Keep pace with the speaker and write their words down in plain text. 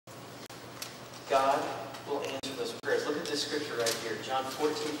God will answer those prayers. Look at this scripture right here, John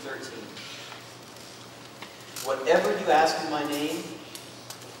 14:13. Whatever you ask in my name,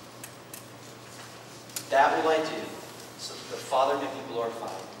 that will I do, so that the Father may be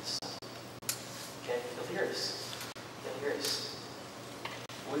glorified in the Son. Okay? He'll hear us. He'll hear us.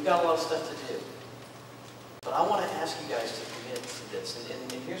 We've got a lot of stuff to do. But I want to ask you guys to commit to this.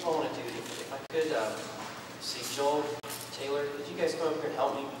 And here's what I want to do. If I could see Joel, Taylor, could you guys come up here and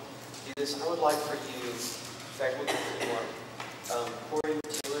help me do this? I would like for you, in fact, we'll do more. Corey,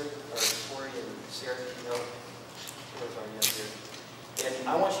 Taylor, or Corey and Sarah, can you help? Taylor's already up here. And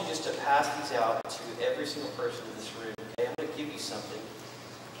I want you just to pass these out to every single person in this room. Okay, I'm going to give you something.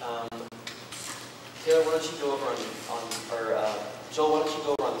 Taylor, why don't you go over Joel, why don't you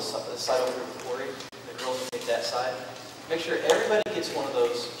go over on the side over with Corey? The girls will take that side. Make sure everybody gets one of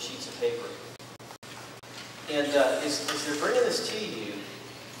those sheets of paper. And as they're bringing this to you,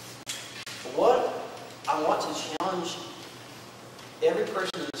 what I want to challenge every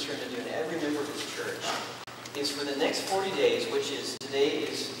person in this room to do, and every member of this church, is for the next 40 days, which is, today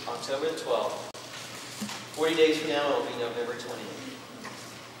is October the 12th. 40 days from now, it will be November 20th.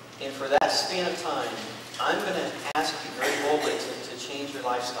 And for that span of time, I'm going to ask you very boldly to change your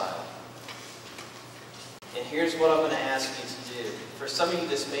lifestyle. And here's what I'm going to ask you to do. For some of you,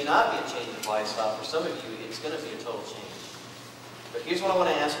 this may not be a change of lifestyle. For some of you, it's going to be a total change. But here's what I want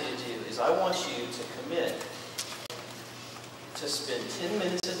to ask you to do, is I want you to commit to spend 10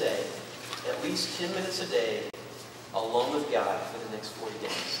 minutes a day, at least 10 minutes a day, alone with God for the next 40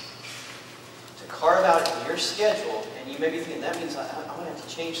 days. To carve out in your schedule, and you may be thinking, that means I'm going to have to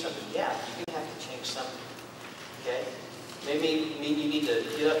change something. Yeah, you're going to have to change something. Okay? Maybe you need to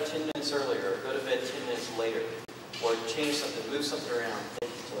get up 10 minutes earlier, or go to bed 10 minutes later, or change something, move something around.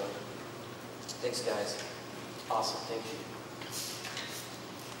 Thank you, Taylor. Thanks, guys. Awesome. Thank you.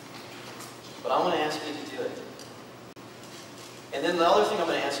 But I want to ask you to do it. And then the other thing I'm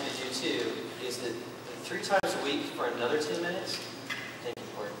going to ask you to do, too, is that 3 times a week for another 10 minutes, thank you,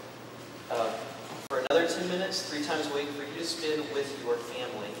 Corey. For another 10 minutes, 3 times a week, for you to spend with your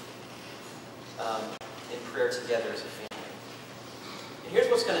family in prayer together as a family. And here's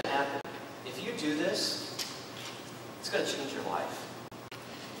what's going to happen. If you do this, it's going to change your life.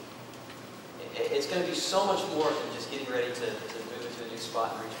 It's going to be so much more than just getting ready to move into a new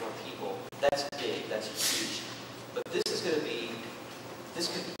spot and reach more people. That's big. That's huge. But this is going to be, this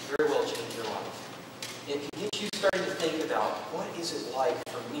could very well change your life. It can get you starting to think about, what is it like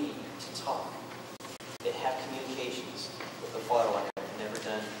for me to talk and have communications with the Father like I've never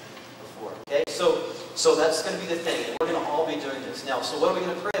done before? Okay, so that's going to be the thing, and we're going to all be doing this. Now, so what are we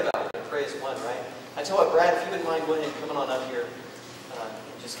going to pray about? We're going to pray as one, right? I tell you what, Brad, if you wouldn't mind going ahead and coming on up here and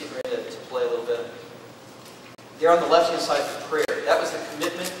just getting ready to play a little bit. There on the left-hand side for prayer, that was the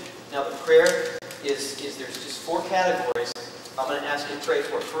commitment. Now the prayer is there's just 4 categories I'm going to ask you to pray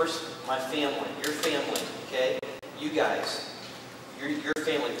for. First, my family, your family, okay? You guys, your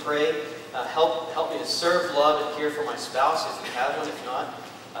family, pray. Help me to serve, love, and care for my spouse if you have one. If not,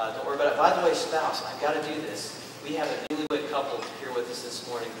 don't worry about it. By the way, spouse, I've got to do this. We have a newlywed couple here with us this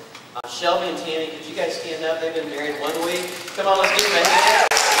morning. Shelby and Tammy, could you guys stand up? They've been married 1 week. Come on, let's give them a hand.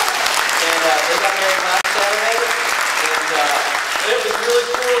 And they got married last Saturday. And it was really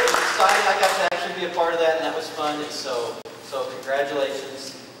cool. It was exciting. I got to actually be a part of that, and that was fun. And so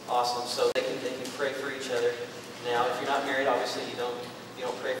congratulations. Awesome. So they can pray for each other. Now, if you're not married, obviously you don't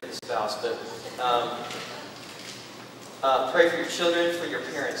pray for the spouse, but pray for your children, for your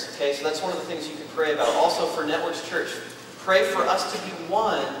parents. Okay, so that's one of the things you can pray about. Also for Networks Church, pray for us to be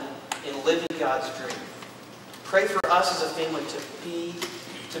one in living God's dream. Pray for us as a family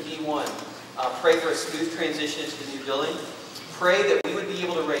to be one. Pray for a smooth transition to the new building. Pray that we would be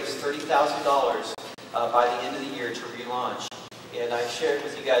able to raise $30,000 by the end of the year to relaunch. And I shared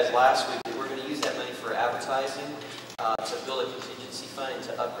with you guys last week that we're going to use that money for advertising, to build a contingency fund, and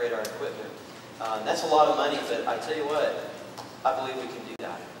to upgrade our equipment. That's a lot of money, but I tell you what, I believe we can do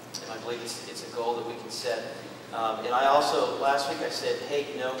that. And I believe it's a goal that we can set. And I also, last week I said, hey,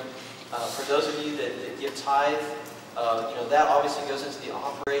 for those of you that give tithe, that obviously goes into the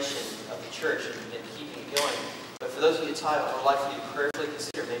operation of the church and keeping it going. But for those of you that tithe, I would like for you to prayerfully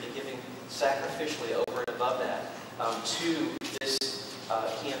consider maybe giving sacrificially over and above that to this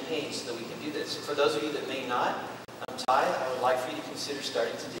campaign so that we can do this. For those of you that may not tithe, I would like for you to consider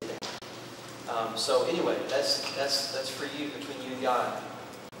starting to do that. So anyway, that's for you, between you and God.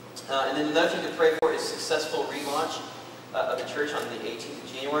 And then another thing to pray for is successful relaunch of the church on the 18th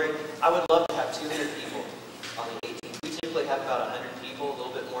of January. I would love to have 200 people on the 18th. We typically have about 100 people, a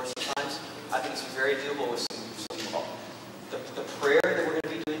little bit more sometimes. I think it's very doable with the prayer that we're going to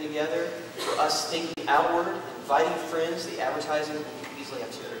be doing together, for us us thinking outward, inviting friends, the advertising, we can easily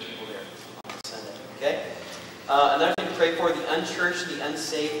have 200 people there on Sunday. Okay? Another thing to pray for, the unchurched, the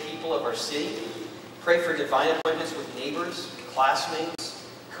unsaved people of our city. Pray for divine appointments with neighbors, classmates,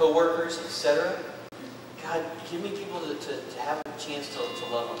 co-workers, etc. God, give me people to have a chance to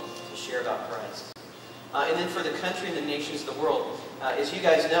love them, to share about Christ. And then for the country and the nations of the world, as you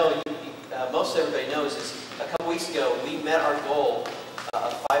guys know, most everybody knows, is a couple weeks ago we met our goal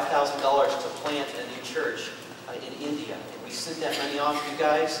of $5,000 to plant a new church in India. And we sent that money off. You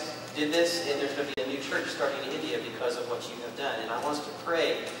guys did this, and there's going to be a new church starting in India because of what you have done. And I want us to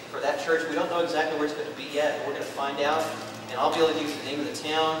pray for that church. We don't know exactly where it's going to be yet, but we're going to find out. And I'll be able to give you the name of the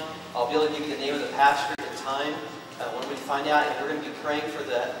town. I'll be able to give you the name of the pastor at the time when we find out. And we're going to be praying for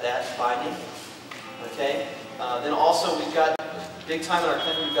that binding. Okay? Then also we've got big time in our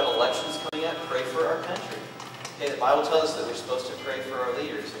country. We've got elections coming up. Pray for our country. Okay? The Bible tells us that we're supposed to pray for our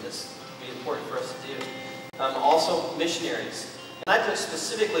leaders, and this would be important for us to do. Also missionaries. And I put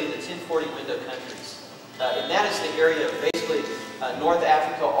specifically the 1040 window countries. And that is the area of basically North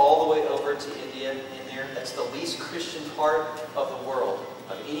Africa all the way over to India in there. That's the least Christian part of the world,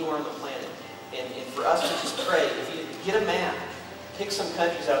 of anywhere on the planet. And for us to just pray, if you get a map, pick some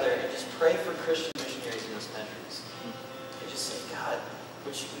countries out there and just pray for Christian missionaries in those countries. And just say, God,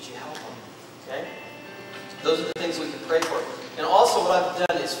 would you help them? Okay? Those are the things we can pray for. And also what I've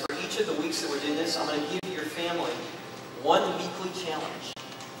done is for each of the weeks that we're doing this, I'm going to give your family one weekly challenge.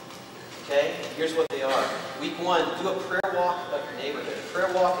 Okay? And here's what they are. Week 1, do a prayer walk of your neighborhood. A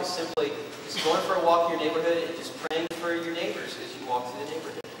prayer walk is simply just going for a walk in your neighborhood and just praying for your neighbors as you walk through the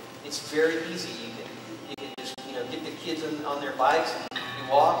neighborhood. It's very easy. You can just get the kids on their bikes and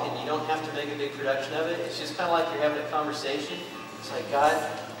you walk, and you don't have to make a big production of it. It's just kind of like you're having a conversation. It's like, God,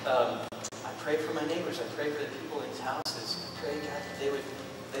 I pray for my neighbors. I pray for the people in these houses. I pray, God, that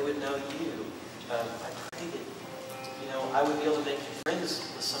they would know you. I pray that I would be able to make friends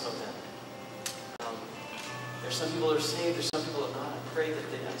with some of them. There's some people that are saved, there's some people that are not. I pray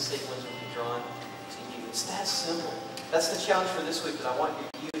that the unsaved ones will be drawn to you. It's that simple. That's the challenge for this week that I want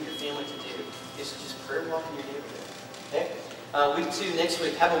you and your family to do, is to just prayer walk in your neighborhood. Okay? Week 2, next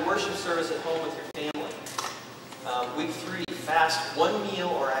week, have a worship service at home with your family. Week 3, fast one meal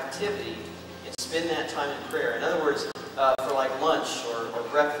or activity and spend that time in prayer. In other words, for like lunch or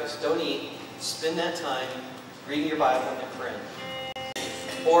breakfast, don't eat. Spend that time reading your Bible and praying.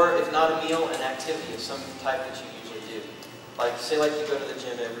 Or if not a meal, an activity of some type that you usually do. Like, say like you go to the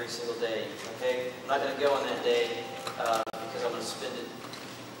gym every single day. Okay? I'm not going to go on that day because I'm going to spend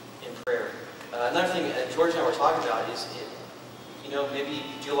it in prayer. Another thing George and I were talking about is, maybe you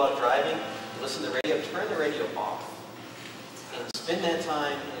do a lot of driving, you listen to the radio, turn the radio off. And spend that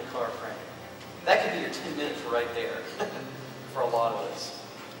time in the car praying. That could be your 10 minutes right there for a lot of us.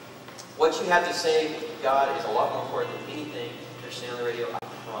 What you have to say to God is a lot more important than anything you're saying on the radio, I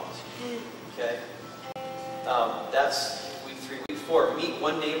promise you. Okay? That's week 3. Week 4, meet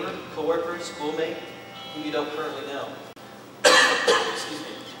one neighbor, co-worker, schoolmate, whom you don't currently know. Excuse me.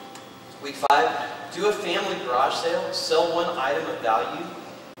 Week 5, do a family garage sale, sell one item of value,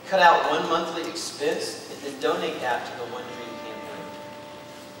 cut out one monthly expense, and then donate that to the One Dream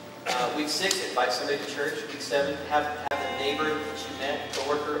campaign. Week 6, invite somebody to church. Week 7, have the neighbor that you met,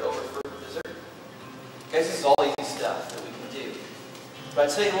 co-worker, over for dessert. Guys, this is all easy stuff that we can do. But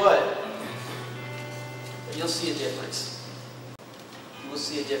I tell you what, you'll see a difference. You will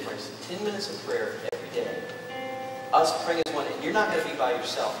see a difference. 10 minutes of prayer every day. Us praying as one. And you're not going to be by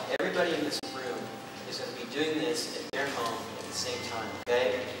yourself. Everybody in this room is going to be doing this at their home at the same time.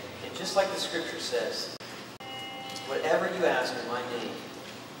 Okay? And just like the scripture says, whatever you ask in my name,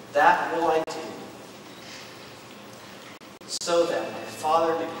 that will I do, so that my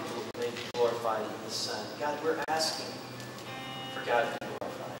Father may be glorified in the Son. God, we're asking for God to be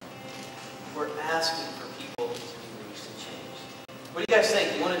glorified. We're asking for people to be reached and changed. What do you guys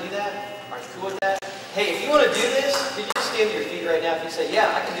think? You want to do that? Are you cool with that? Hey, if you want to do this, could you just stand to your feet right now? If you say,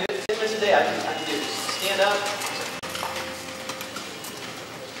 yeah, I can do it 10 minutes a day, I can do it. Just stand up.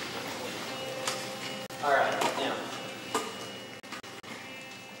 All right, now.